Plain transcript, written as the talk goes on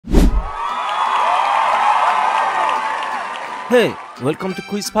Hey, welcome to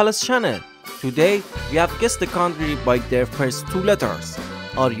Quiz Palace channel. Today we have guessed the country by their first two letters.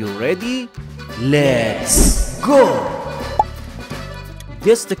 Are you ready? Let's go!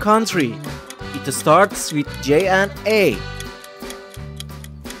 Guess the country. It starts with J and A.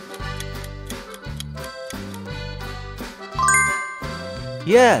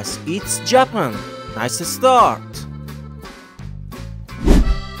 Yes, it's Japan. Nice start.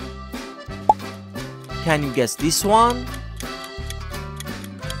 Can you guess this one?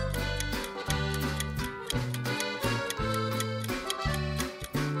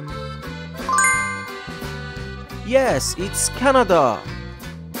 Yes, it's Canada.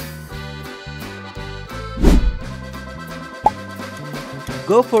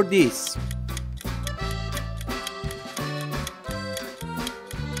 Go for this.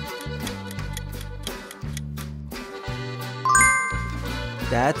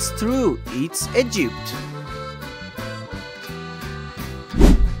 That's true, it's Egypt.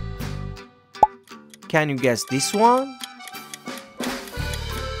 Can you guess this one?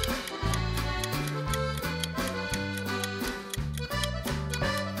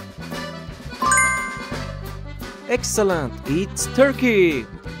 Excellent, it's Turkey.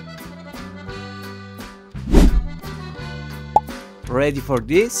 Ready for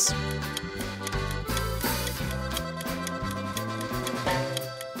this?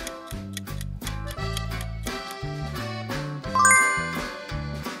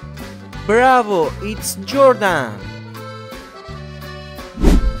 Bravo, it's Jordan.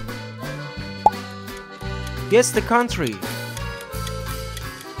 Guess the country.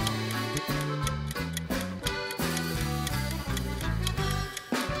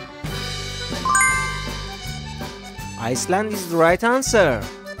 Iceland is the right answer.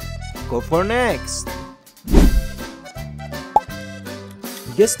 Go for next.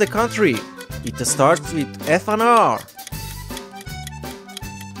 Guess the country. It starts with F and R.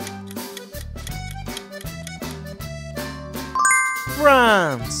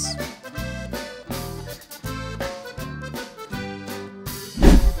 France.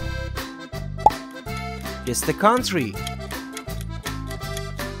 Guess the country.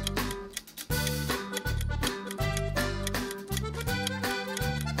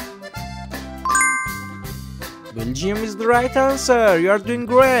 Belgium is the right answer. You are doing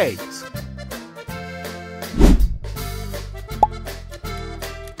great.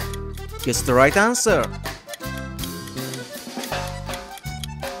 Guess the right answer.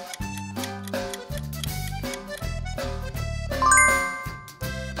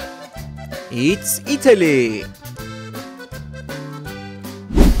 It's Italy.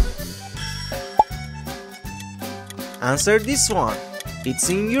 Answer this one. It's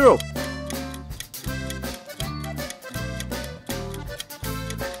in Europe.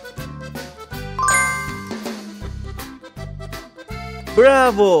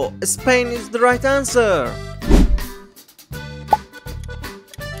 Bravo! Spain is the right answer.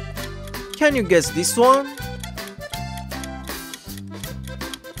 Can you guess this one?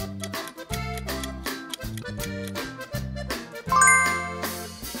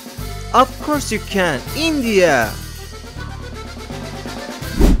 Of course you can. India.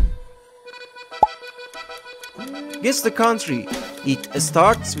 Guess the country. It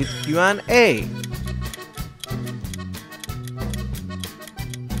starts with Q and A.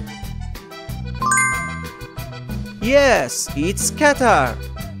 Yes, it's Qatar.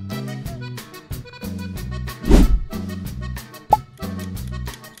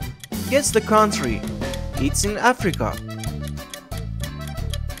 Guess the country. It's in Africa.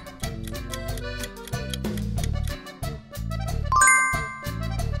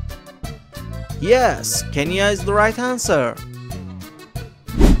 Yes, Kenya is the right answer.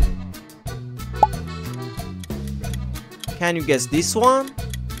 Can you guess this one?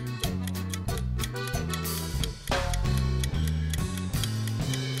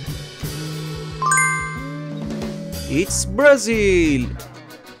 It's Brazil.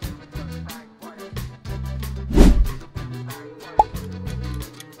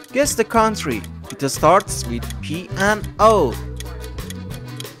 Guess the country. It starts with P and O.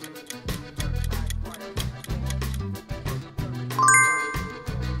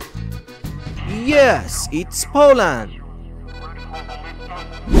 Yes, it's Poland.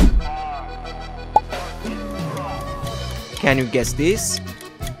 Can you guess this?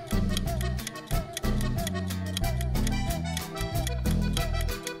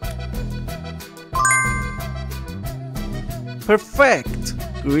 Perfect!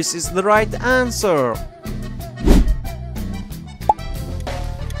 Greece is the right answer.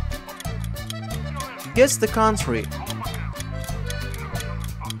 Guess the country.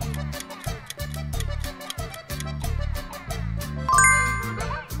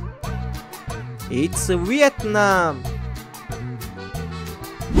 It's Vietnam.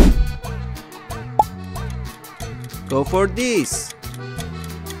 Go for this.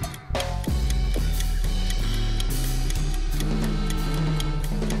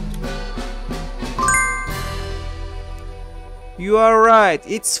 You are right,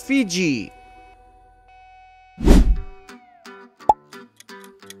 it's Fiji.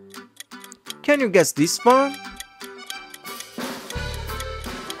 Can you guess this one?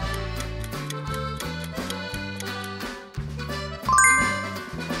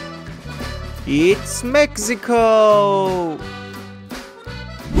 It's Mexico.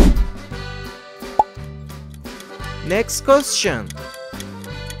 Next question.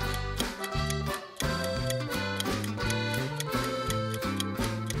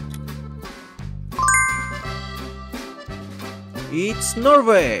 It's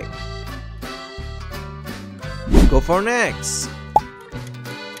Norway. Go for next.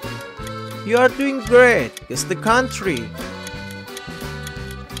 You are doing great. Guess the country.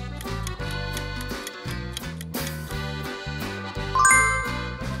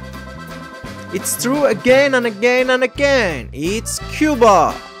 It's true again and again and again. It's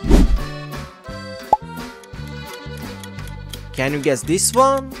Cuba. Can you guess this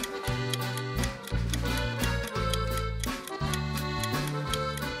one?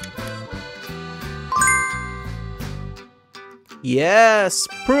 Yes,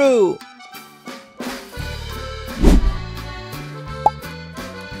 Peru.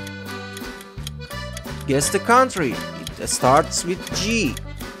 Guess the country. It starts with G.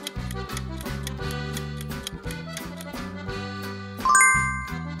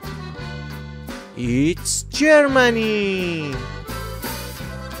 It's Germany.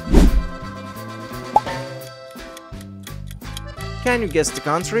 Can you guess the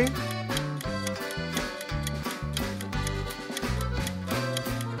country?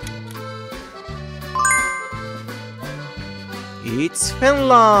 It's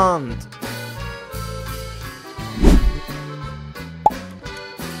Finland.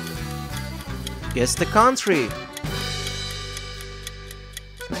 Guess the country.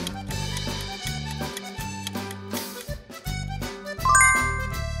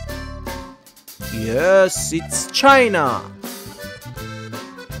 Yes, it's China.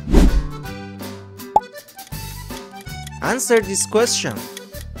 Answer this question.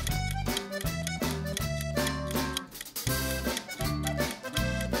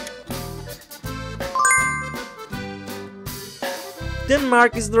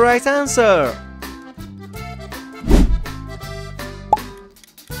 Denmark is the right answer.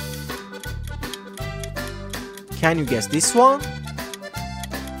 Can you guess this one?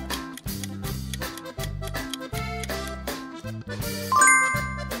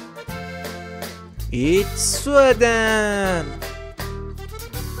 It's Sweden.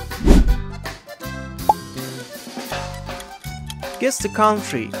 Guess the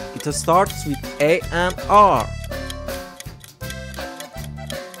country. It starts with A and R.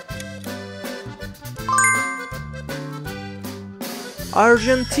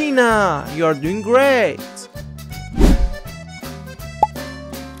 Argentina. You are doing great.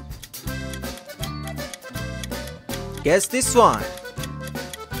 Guess this one.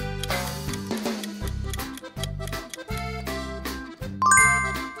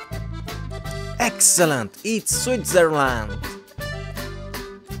 Excellent, it's Switzerland.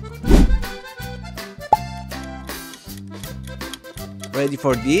 Ready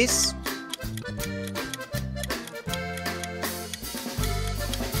for this?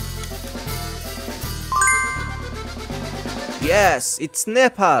 Yes, it's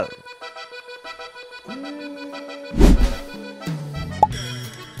Nepal.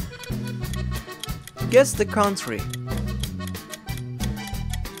 Guess the country.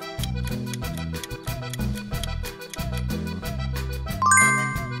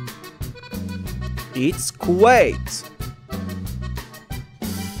 It's Kuwait.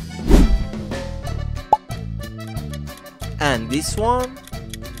 And this one?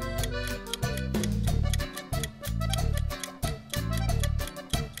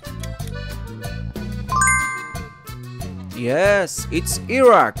 Yes, it's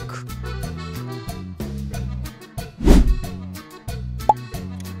Iraq.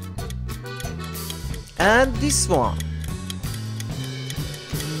 And this one?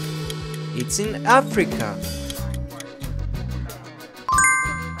 It's in Africa.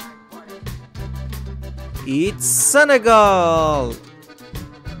 It's Senegal.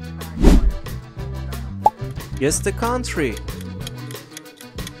 Guess the country.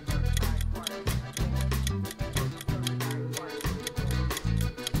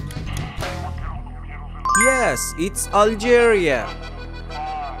 Yes, it's Algeria.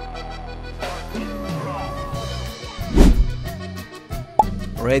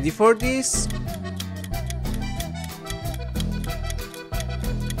 Ready for this?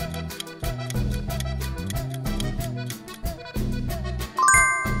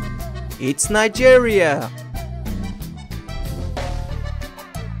 It's Nigeria.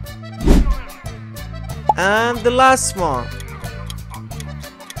 And the last one.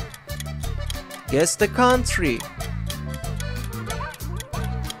 Guess the country.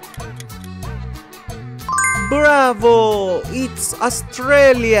 Bravo! It's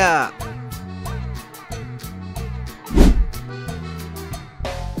Australia.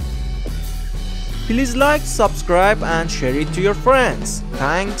 Please like, subscribe and share it to your friends.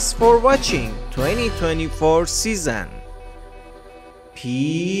 Thanks for watching 2024 season.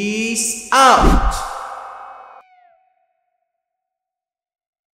 Peace out!